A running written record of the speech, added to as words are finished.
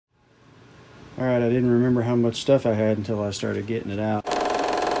Alright, I didn't remember how much stuff I had until I started getting it out.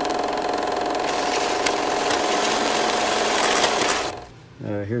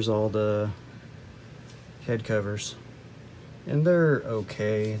 Here's all the head covers. And they're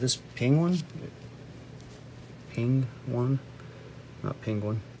okay. This Penguin? Not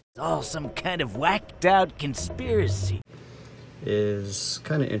Penguin. It's all some kind of whacked out conspiracy. Is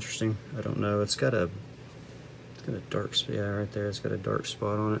kind of interesting. I don't know. It's got a dark spot. Yeah, right there. It's got a dark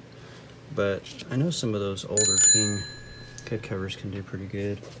spot on it. But I know some of those older Ping head covers can do pretty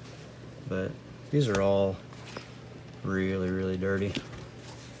good. But these are all really, really dirty.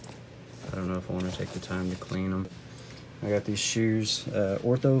 I don't know if I want to take the time to clean them. I got these shoes,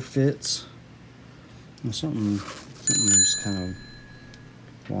 Ortho Fits. And something's kind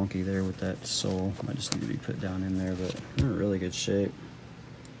of wonky there with that sole. Might just need to be put down in there, but they're in really good shape.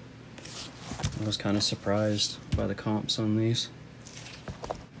 I was kind of surprised by the comps on these.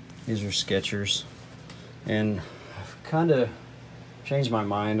 These are Skechers, and I've kind of changed my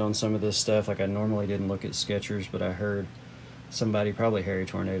mind on some of this stuff. Like, I normally didn't look at Skechers, but I heard somebody, probably Harry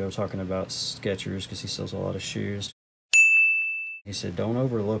Tornado, talking about Skechers because he sells a lot of shoes. He said, don't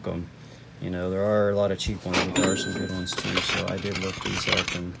overlook them. You know, there are a lot of cheap ones, but there are some good ones too. So I did look these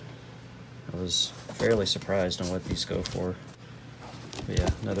up, and I was fairly surprised on what these go for. But yeah,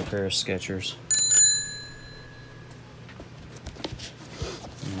 another pair of Skechers.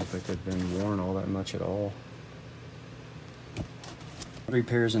 I don't look like they've been worn all that much at all. 3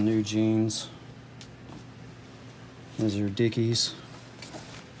 pairs of new jeans. These are Dickies.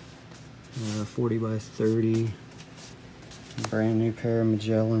 40 by 30. Brand new pair of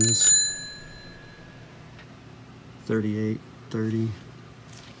Magellans. 38, 30.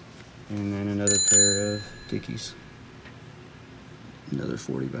 And then another pair of Dickies. Another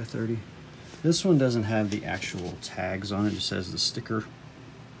 40 by 30. This one doesn't have the actual tags on it, just has the sticker.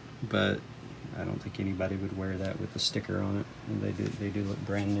 But I don't think anybody would wear that with the sticker on it. And they do look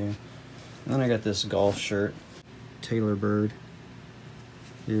brand new. And then I got this golf shirt. Taylor Bird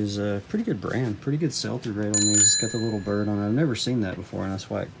is a pretty good brand, pretty good sell-through rate on these. It's got the little bird on it. I've never seen that before, and that's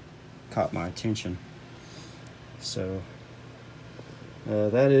why it caught my attention. So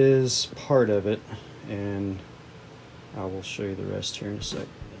that is part of it, and I will show you the rest here in a sec.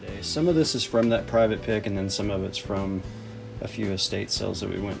 Some of this is from that private pick, and then some of it's from a few estate sales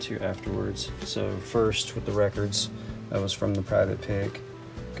that we went to afterwards. So first with the records, that was from the private pick.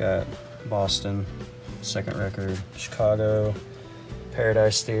 Got Boston, second record, Chicago,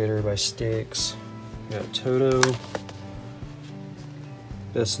 Paradise Theater by Styx. We got Toto,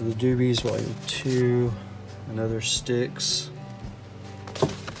 Best of the Doobies Volume 2, another Styx,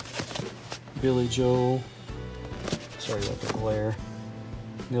 Billy Joel, sorry about the glare,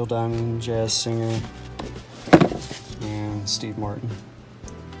 Neil Diamond, jazz singer, and Steve Martin.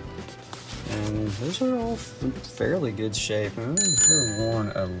 And those are all fairly good shape. I mean, they're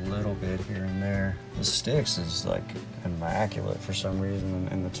worn a little bit here and there. The Styx is like immaculate for some reason,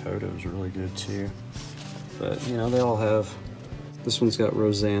 and the Toto is really good too. But you know, they all have, this one's got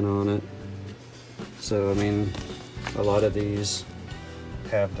Roseanne on it. So I mean, a lot of these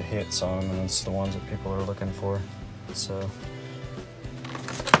have the hits on them, and it's the ones that people are looking for. So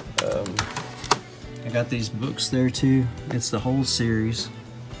I got these books there too. It's the whole series.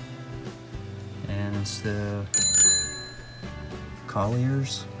 It's the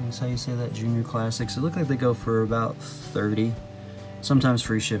Colliers, that's how you say that, Junior Classics. It looks like they go for about $30. Sometimes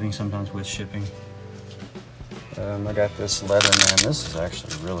free shipping, sometimes with shipping. I got this Leatherman. This is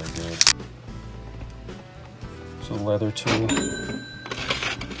actually really good. It's a leather tool.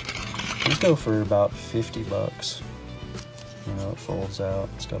 These go for about 50 bucks. You know, it folds out.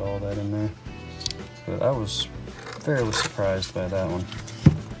 It's got all that in there. But I was fairly surprised by that one.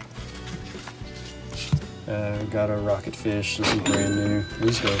 Got a Rocket Fish. This is brand new.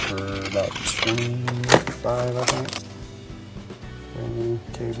 These go for about $25, I think. Brand new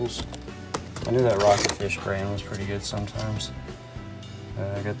cables. I knew that Rocket Fish brand was pretty good sometimes.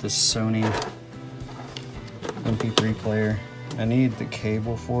 I got this Sony MP3 player. I need the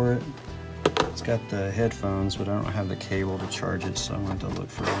cable for it. It's got the headphones, but I don't have the cable to charge it, so I'm going to look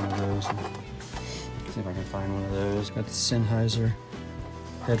for one of those. See if I can find one of those. Got the Sennheiser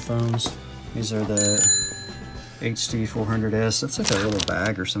headphones. These are the HD 400S. That's like a little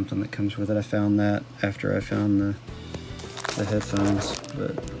bag or something that comes with it. I found that after I found the headphones,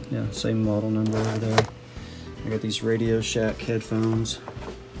 but yeah, same model number over there. I got these Radio Shack headphones.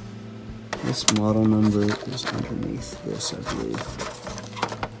 This model number is underneath this, I believe.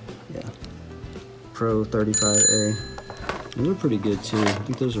 Yeah, Pro 35A. Those are pretty good too. I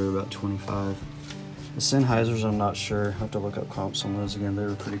think those are about 25. The Sennheisers, I'm not sure. I have to look up comps on those again. They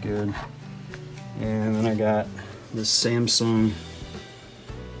were pretty good. And then I got this Samsung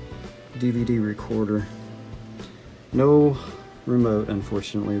DVD recorder. No remote,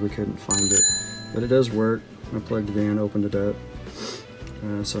 unfortunately, we couldn't find it, but it does work. I plugged it in, opened it up,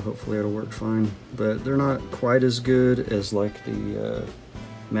 so hopefully it'll work fine. But they're not quite as good as like the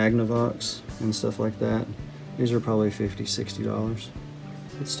Magnavox and stuff like that. These are probably $50, $60.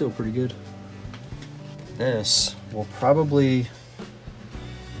 It's still pretty good. This will probably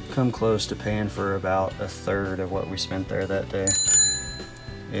come close to paying for about a third of what we spent there that day.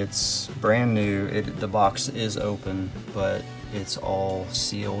 It's brand new. The box is open, but it's all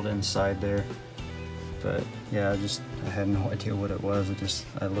sealed inside there. But yeah, I had no idea what it was.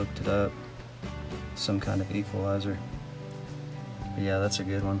 I looked it up. Some kind of equalizer. But yeah, that's a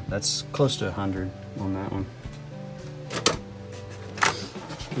good one. That's close to 100 on that one.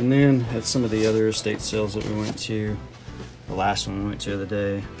 And then at some of the other estate sales that we went to, the last one we went to the other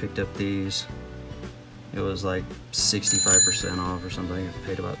day, picked up these. It was like 65% off or something. I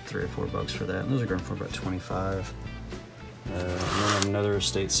paid about $3 or $4 for that. And those are going for about 25. And then another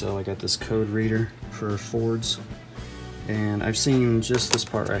estate sale, I got this code reader for Fords. And I've seen just this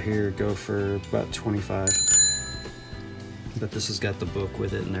part right here go for about 25. But this has got the book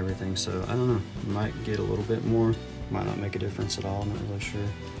with it and everything, so I don't know. Might get a little bit more. Might not make a difference at all, I'm not really sure.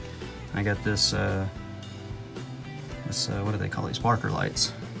 I got this, what do they call these? Marker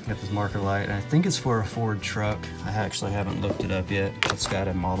lights. I got this marker light, and I think it's for a Ford truck. I actually haven't looked it up yet. It's got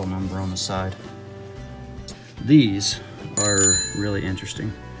a model number on the side. These are really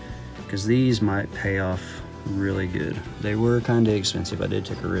interesting because these might pay off really good. They were kind of expensive. I did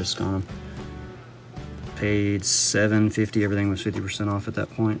take a risk on them. Paid $7.50. Everything was 50% off at that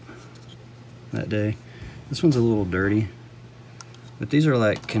point that day. This one's a little dirty, but these are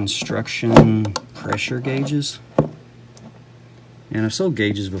like construction pressure gauges. And I've sold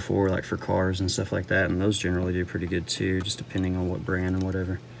gauges before, like for cars and stuff like that, and those generally do pretty good too, just depending on what brand and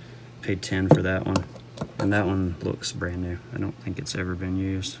whatever. Paid $10 for that one, and that one looks brand new. I don't think it's ever been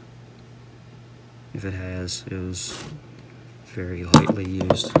used. If it has, it was very lightly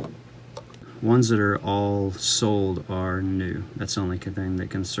used. Ones that are all sold are new. That's the only thing that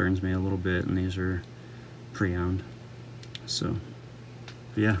concerns me a little bit, and these are pre-owned. So,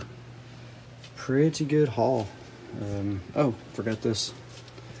 yeah, pretty good haul. Oh, forgot this.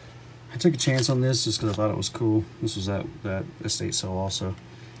 I took a chance on this just because I thought it was cool. This was that estate sale also.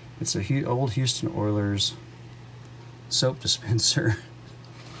 It's a old Houston Oilers soap dispenser,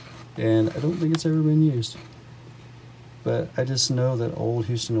 and I don't think it's ever been used. But I just know that old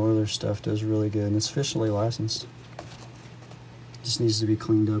Houston Oilers stuff does really good, and it's officially licensed. Just needs to be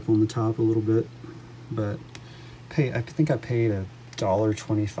cleaned up on the top a little bit. But I think I paid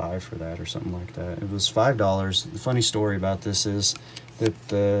 $1.25 for that or something like that. It was $5. The funny story about this is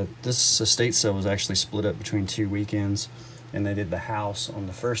that this estate sale was actually split up between 2 weekends, and they did the house on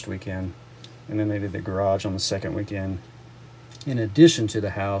the first weekend, and then they did the garage on the second weekend. In addition to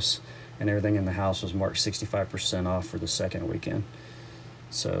the house, and everything in the house was marked 65% off for the second weekend.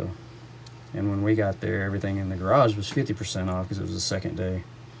 So, and when we got there, everything in the garage was 50% off because it was the second day.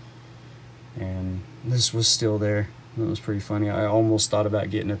 And this was still there. It was pretty funny. I almost thought about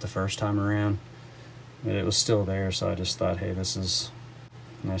getting it the first time around, but it was still there, so I just thought, hey,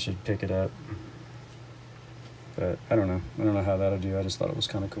 I should pick it up. But I don't know how that'll do. I just thought it was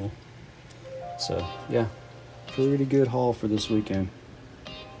kind of cool. So yeah, pretty good haul for this weekend.